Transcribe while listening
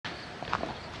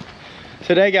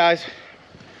Today, guys,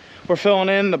 we're filling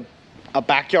in a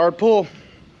backyard pool.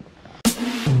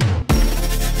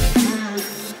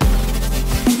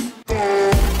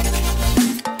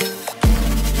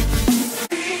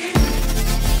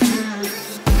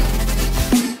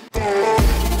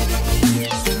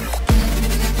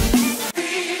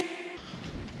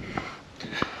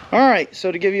 All right,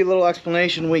 so to give you a little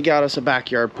explanation, we got us a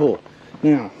backyard pool.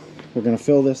 Now, we're gonna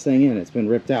fill this thing in. It's been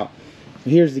ripped out.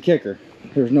 Here's the kicker.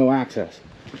 There's no access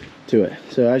to it.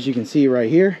 So as you can see right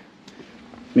here,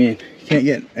 I mean, you can't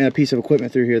get a piece of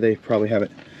equipment through here. They probably have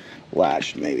it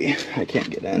latched, maybe. I can't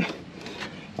get in.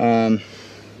 I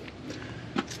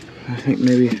think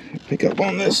maybe pick up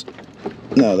on this.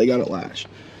 No, they got it latched.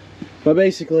 But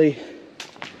basically,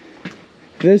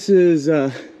 this is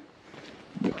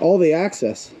all the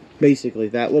access, basically,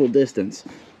 that little distance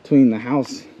between the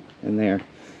house and there.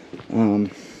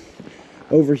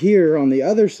 Over here on the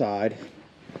other side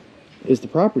is the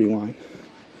property line.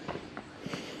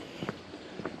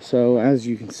 So as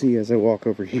you can see as I walk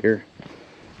over here,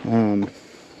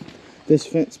 this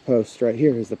fence post right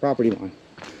here is the property line,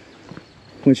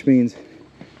 which means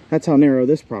that's how narrow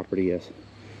this property is.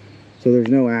 So there's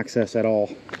no access at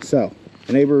all. So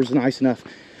the neighbor was nice enough,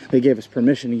 they gave us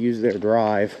permission to use their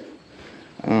drive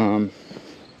to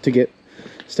get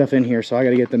stuff in here. So I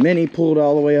got to get the mini pulled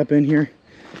all the way up in here.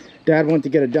 Dad went to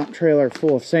get a dump trailer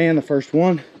full of sand, the first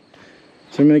one.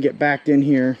 So I'm going to get backed in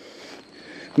here.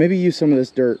 Maybe use some of this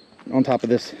dirt on top of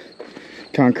this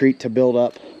concrete to build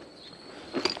up.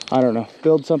 I don't know.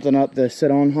 Build something up to sit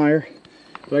on higher.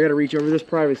 But I got to reach over this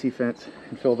privacy fence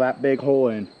and fill that big hole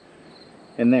in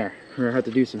there. We're going to have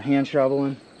to do some hand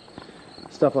shoveling,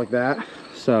 stuff like that.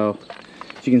 So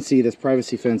as you can see, this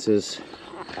privacy fence is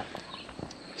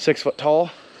 6 foot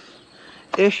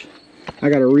tall-ish. I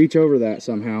got to reach over that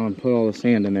somehow and put all the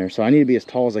sand in there. So I need to be as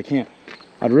tall as I can.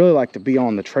 I'd really like to be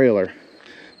on the trailer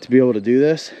to be able to do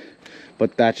this,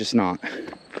 but that's just not.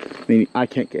 I mean, I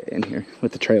can't get in here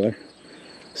with the trailer.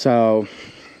 So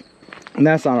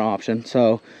that's not an option.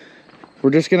 So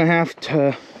we're just gonna have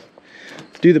to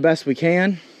do the best we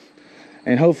can,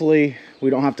 and hopefully we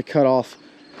don't have to cut off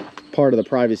part of the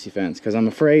privacy fence, because I'm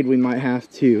afraid we might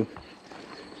have to,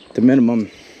 the minimum,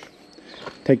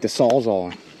 take the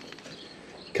Sawzall and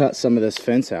cut some of this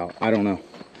fence out. I don't know.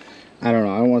 I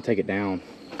don't want to take it down,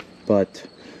 but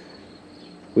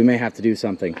we may have to do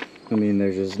something. I mean,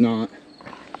 there's just not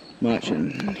much.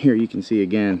 And here you can see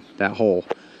again that hole.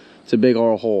 It's a big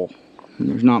old hole, and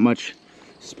there's not much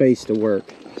space to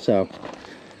work. So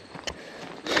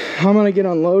I'm gonna get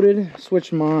unloaded,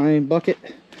 switch my bucket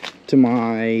to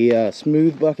my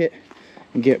smooth bucket,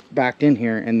 and get backed in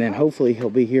here, and then hopefully he'll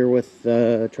be here with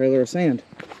a trailer of sand.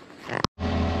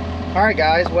 All right,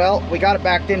 guys, well, we got it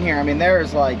backed in here. I mean,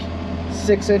 there's like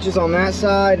 6 inches on that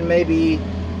side, and maybe,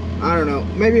 I don't know,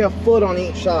 maybe a foot on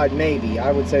each side, maybe.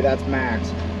 I would say that's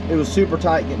max. It was super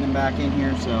tight getting them back in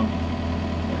here, so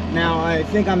now I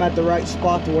think I'm at the right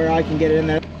spot to where I can get in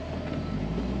there.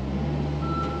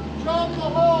 Show them the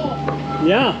hole!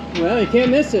 Yeah, well, you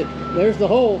can't miss it. There's the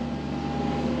hole.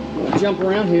 I'll jump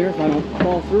around here if I don't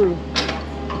fall through.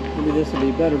 Maybe this will be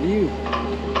a better view.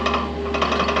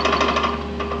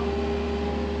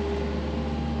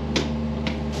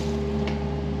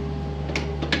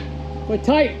 But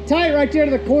tight right there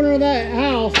to the corner of that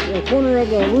house, the corner of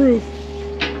the roof.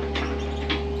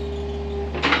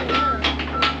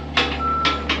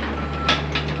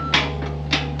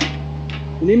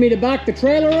 You need me to back the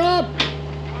trailer up?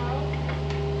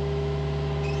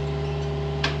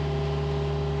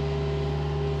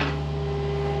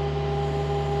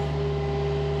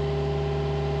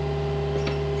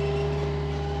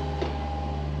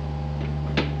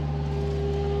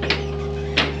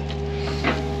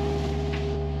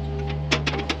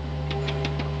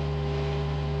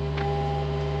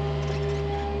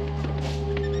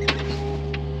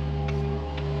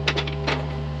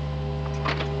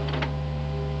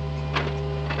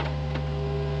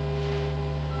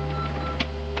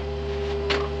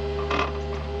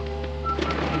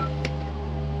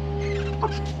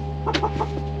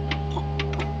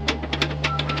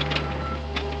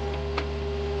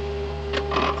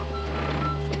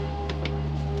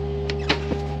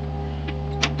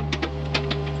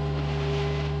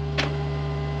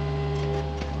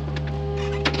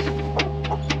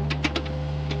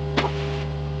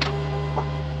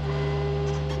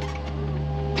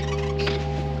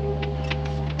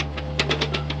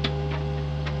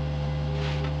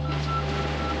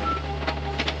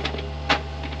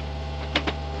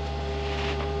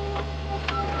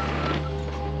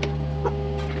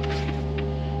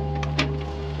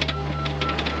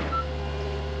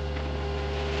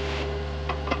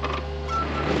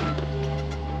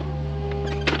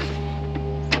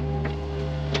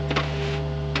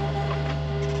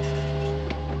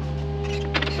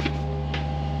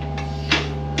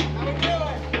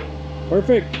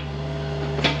 Perfect.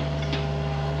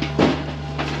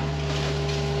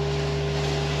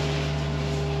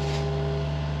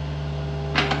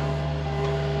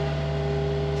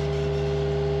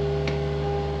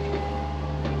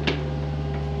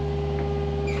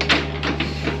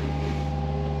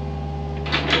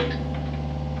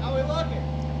 How we looking?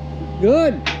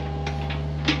 Good.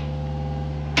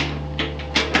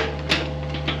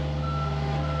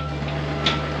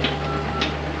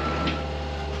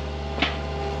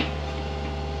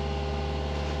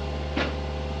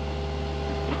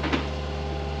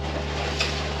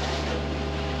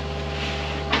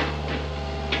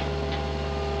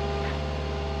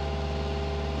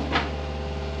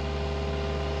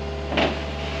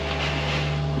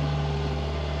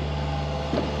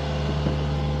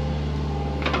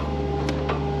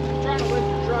 Trying to lift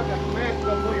your truck up, you may have to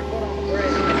go pull your foot on the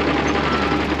brake.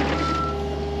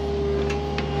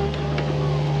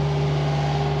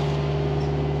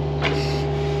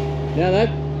 Yeah,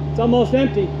 it's almost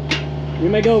empty. You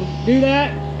may go do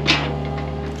that.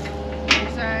 You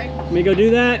say? You may go do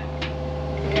that.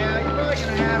 Yeah, you're probably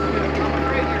gonna have to. I'm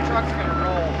afraid your truck's gonna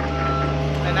roll,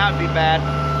 and that would be bad.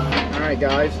 All right,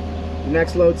 guys, the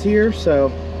next load's here,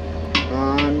 so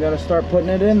I'm gonna start putting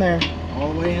it in there,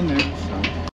 all the way in there. So.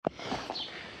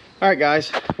 All right,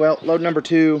 guys. Well, load number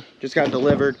 2 just got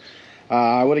delivered.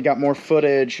 I would have got more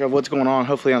footage of what's going on.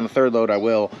 Hopefully, on the 3rd load, I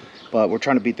will. But we're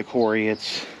trying to beat the quarry.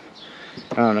 It's,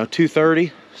 I don't know,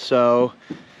 2:30. So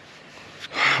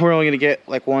we're only gonna get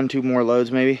like 1-2 more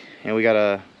loads maybe, and we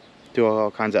gotta do all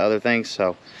kinds of other things.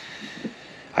 So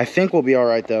I think we'll be all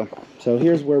right though. So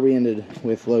here's where we ended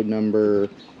with load number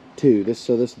 2. This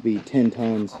would be 10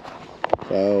 tons.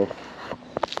 So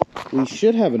we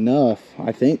should have enough,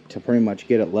 I think, to pretty much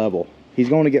get it level. He's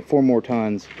going to get 4 more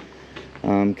tons,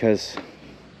 but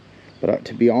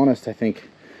to be honest, I think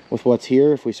with what's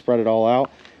here, if we spread it all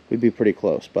out, we'd be pretty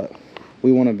close. But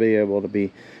we want to be able to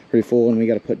be pretty full, and we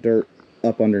got to put dirt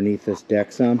up underneath this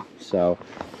deck some. So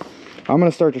I'm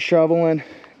going to start the shoveling,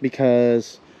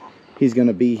 because he's going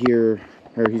to be here,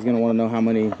 or he's going to want to know how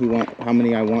many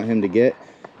I want him to get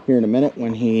here in a minute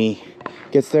when he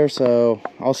gets there. So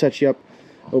I'll set you up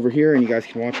over here and you guys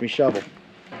can watch me shovel.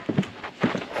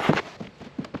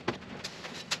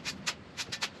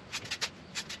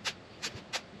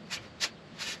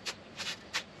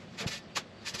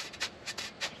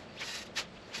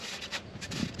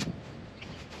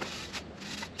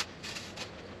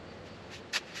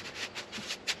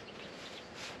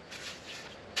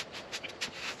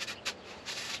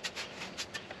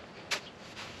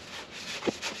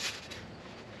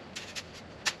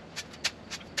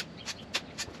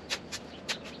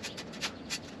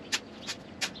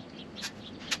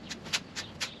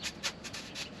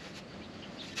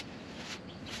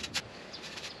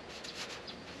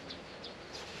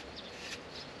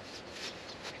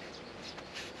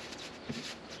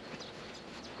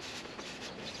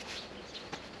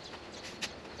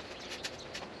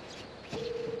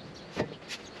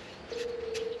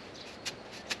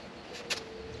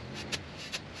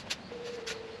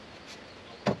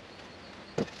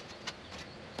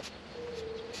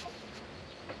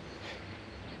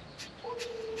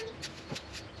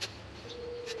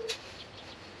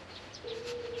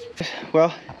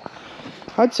 Well,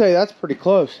 I'd say that's pretty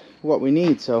close to what we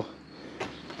need, so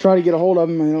try to get a hold of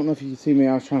him. I don't know if you can see me,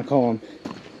 I was trying to call him.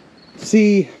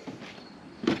 See,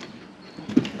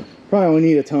 probably only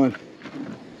need a ton,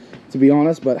 to be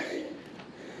honest, but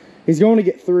he's going to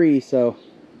get 3, so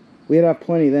we'd have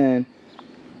plenty then.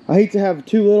 I hate to have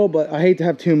too little, but I hate to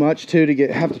have too much too, to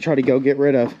have to try to go get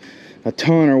rid of a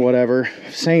ton or whatever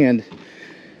of sand,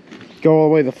 go all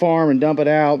the way to the farm and dump it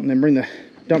out, and then bring the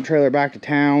dump trailer back to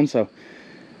town. So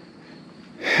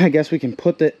I guess we can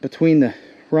put it between the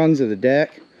rungs of the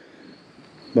deck,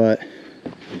 but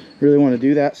really want to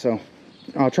do that. So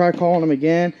I'll try calling him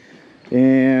again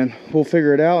and we'll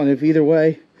figure it out. And if either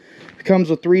way it comes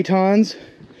with 3 tons,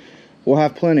 we'll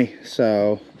have plenty.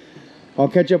 So I'll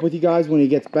catch up with you guys when he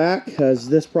gets back, because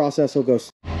this process will go.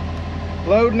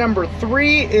 Load number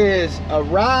 3 is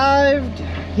arrived.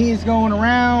 He's going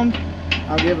around.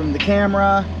 I'll give him the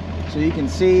camera so you can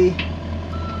see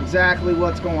exactly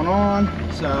what's going on.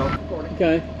 So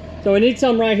okay, so we need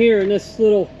some right here in this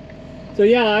little. So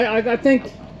yeah, I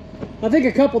think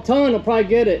a couple ton will probably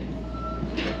get it.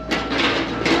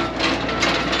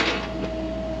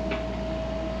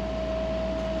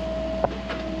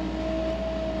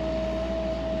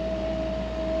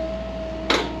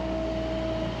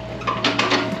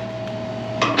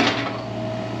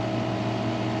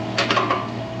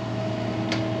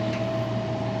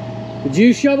 Did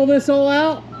you shovel this all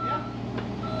out?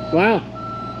 yeah. Wow.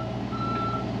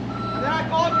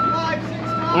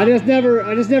 I just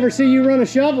never see you run a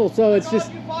shovel, so it's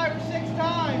just. You 5 or 6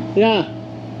 times. Yeah.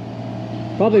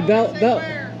 Probably belt.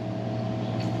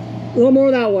 A little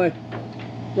more that way.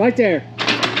 Right there.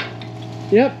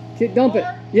 Yep. Dump it.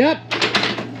 Yep.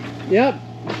 Yep.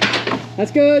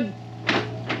 That's good.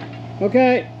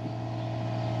 Okay.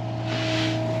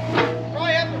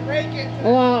 Probably have to rake it.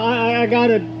 Oh, I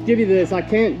gotta give you this. I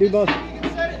can't do both. You can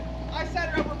set it. I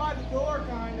set it over by the door,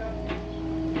 kind of.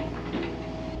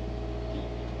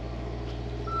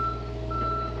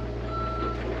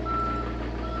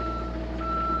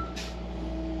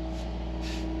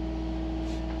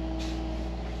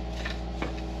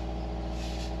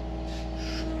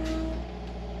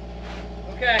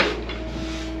 Okay.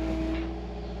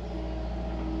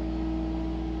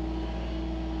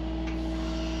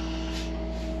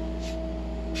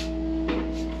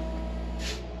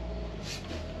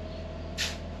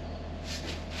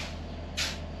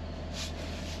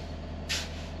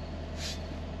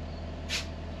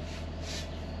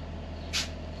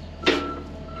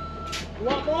 You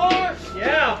want more?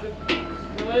 Yeah.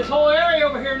 Well, this whole area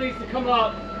over here needs to come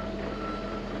up.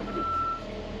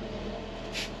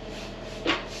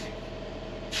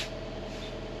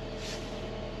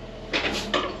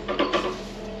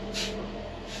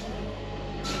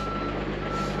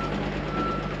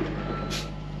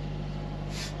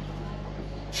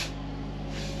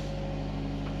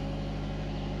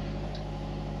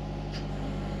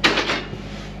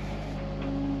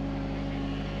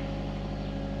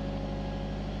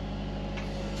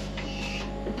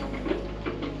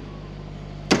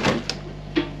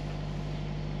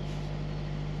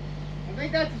 I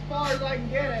think that's as far as I can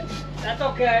get it. That's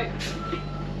okay.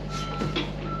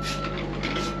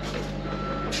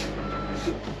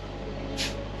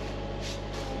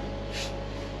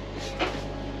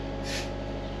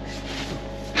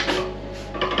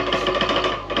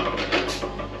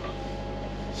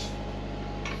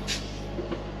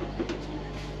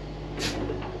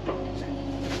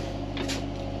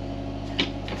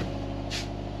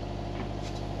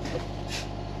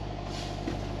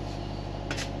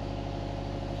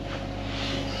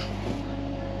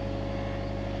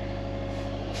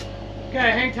 Okay,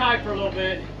 hang tight for a little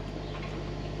bit.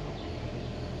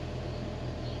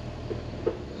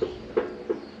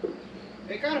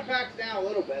 It kind of packs down a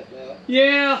little bit, though.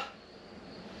 Yeah.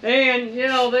 And, you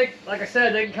know, they, like I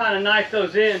said, they can kind of knife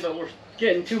those in, but we're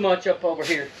getting too much up over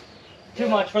here. Too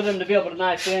much for them to be able to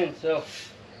knife in, so.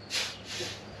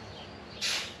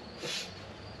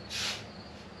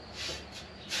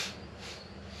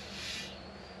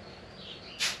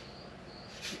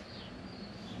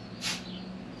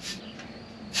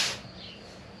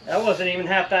 That wasn't even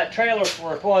half that trailer's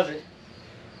worth, was it?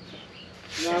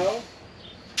 No.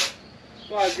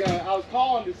 Well, I was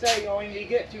calling to say you only need to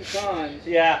get 2 tons.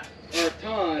 Yeah. Or a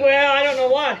ton. Well, I don't know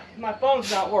why. My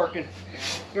phone's not working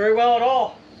very well at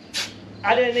all.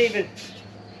 I didn't even,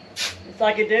 it's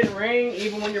like it didn't ring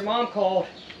even when your mom called.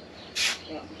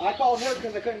 I called her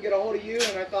because I couldn't get a hold of you,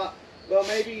 and I thought, well,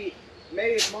 maybe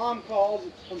if Mom calls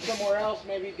from somewhere else,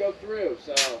 maybe it'd go through.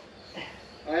 So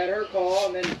I had her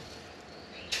call, and then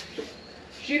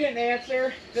she didn't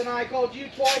answer. Then I called you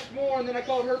twice more, and then I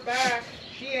called her back.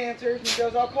 She answers and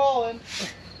goes, I'll call him.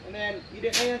 And then you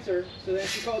didn't answer. So then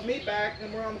she called me back,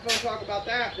 and we're on the phone talking about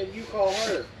that. Then you call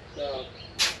her. So.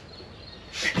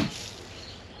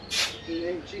 And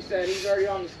then she said he's already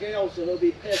on the scale, so he'll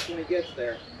be pissed when he gets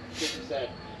there. That's what she said.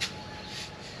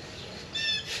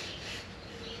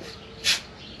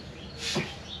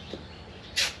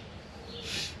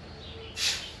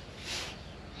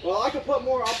 Well, I could put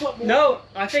more. I'll put more. No,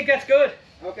 I think that's good.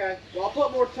 Okay. Well, I'll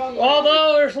put more tongue.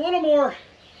 Although there's a little more,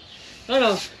 I don't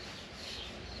know,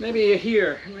 maybe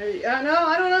here. Maybe, no,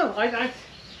 I don't know.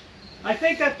 I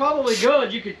think that's probably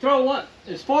good. You could throw one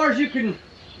as far as you can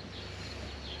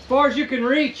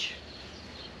reach,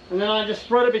 and then I just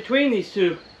spread it between these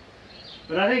two.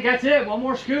 But I think that's it. One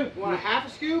more scoop. You want a half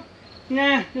a scoop?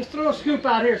 Nah, just throw a scoop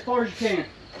out here as far as you can.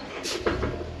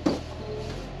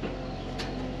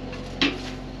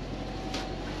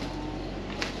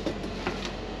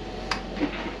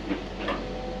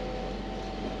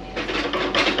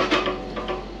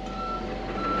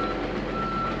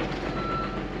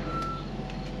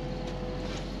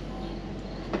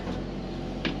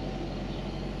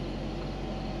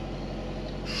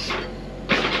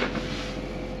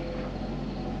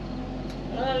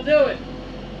 That'll do it.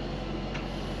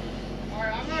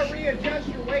 Alright, I'm gonna readjust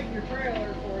your weight in your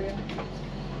trailer for you.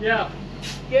 Yeah.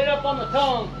 Get up on the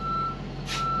tongue.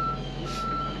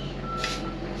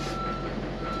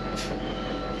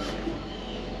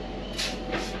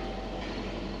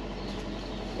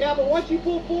 Yeah, but once you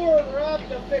pull forward or up,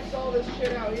 they'll fix all this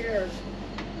shit out here.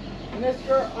 And this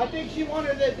girl, I think she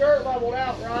wanted the dirt leveled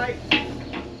out, right?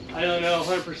 I don't know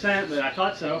 100%, but I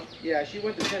thought so. Yeah, she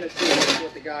went to Tennessee, that's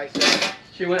what the guy said.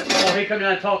 She went, oh, he come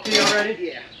down and talked to you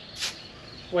already? Yeah.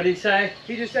 What did he say?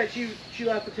 He just said she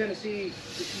left for Tennessee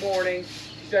this morning.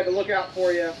 She said to look out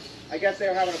for you. I guess they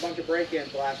were having a bunch of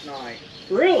break-ins last night.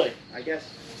 Really? I guess,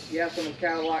 yeah, some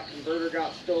Cadillac converter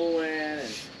got stolen and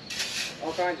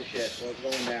all kinds of shit was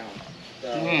going down. So,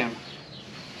 Damn.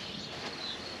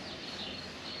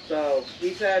 So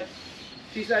she said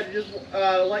to just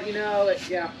let you know that,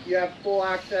 yeah, you have full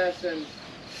access. And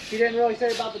he didn't really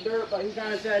say about the dirt, but he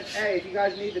kind of said, hey, if you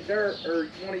guys need the dirt or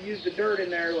you want to use the dirt in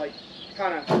there, like,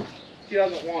 kind of, she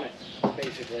doesn't want it,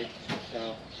 basically.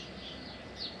 So,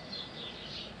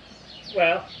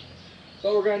 Well,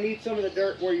 but we're going to need some of the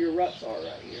dirt where your ruts are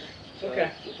right here. So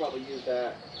okay. We'll probably use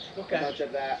that. Okay. A bunch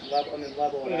of that, level, and then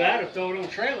level it with that, out. or throw it on the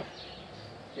trailer.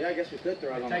 Yeah, I guess we could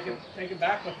throw it on the Take it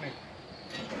back with me.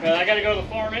 Well, I got to go to the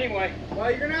farm anyway. Well,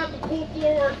 you're going to have to pull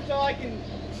forward so I can,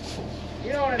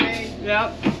 you know what I mean?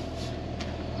 Yep.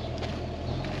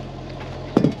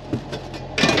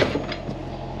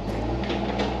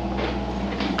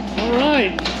 All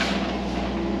right.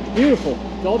 Beautiful.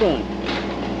 It's all done.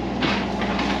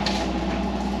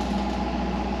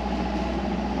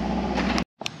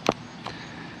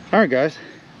 All right, guys.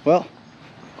 Well,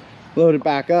 loaded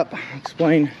back up.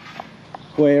 Explain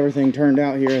the way everything turned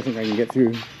out here. I think I can get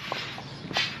through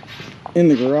in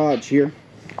the garage here.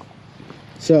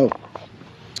 So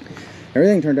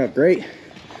everything turned out great.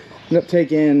 Ended up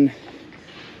taking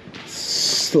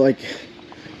like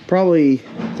probably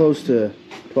close to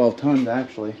 12 tons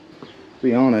actually, to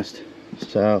be honest.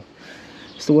 So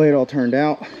it's the way it all turned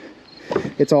out.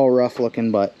 It's all rough looking,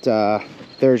 but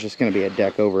there's just going to be a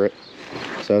deck over it,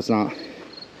 so it's not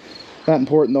that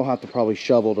important. They'll have to probably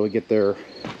shovel to get their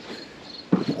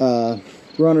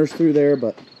runners through there,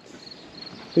 but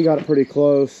we got it pretty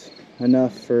close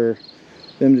enough for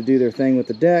them to do their thing with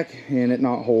the deck and it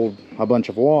not hold a bunch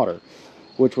of water,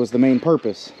 which was the main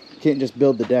purpose. You can't just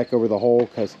build the deck over the hole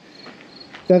because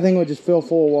that thing would just fill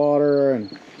full of water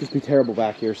and just be terrible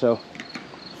back here. So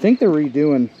I think they're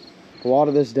redoing a lot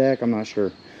of this deck. I'm not sure,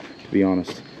 to be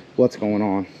honest, what's going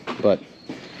on, but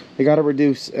they got to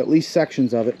reduce at least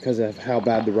sections of it because of how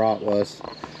bad the rot was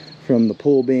from the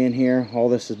pool being here. All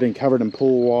this has been covered in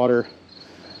pool water,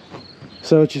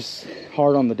 so it's just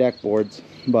hard on the deck boards.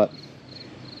 But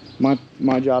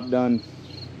my job done.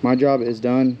 My job is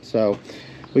done. So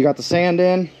we got the sand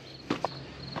in.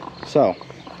 So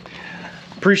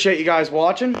appreciate you guys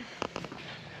watching.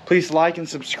 Please like and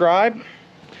subscribe.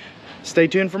 Stay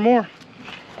tuned for more.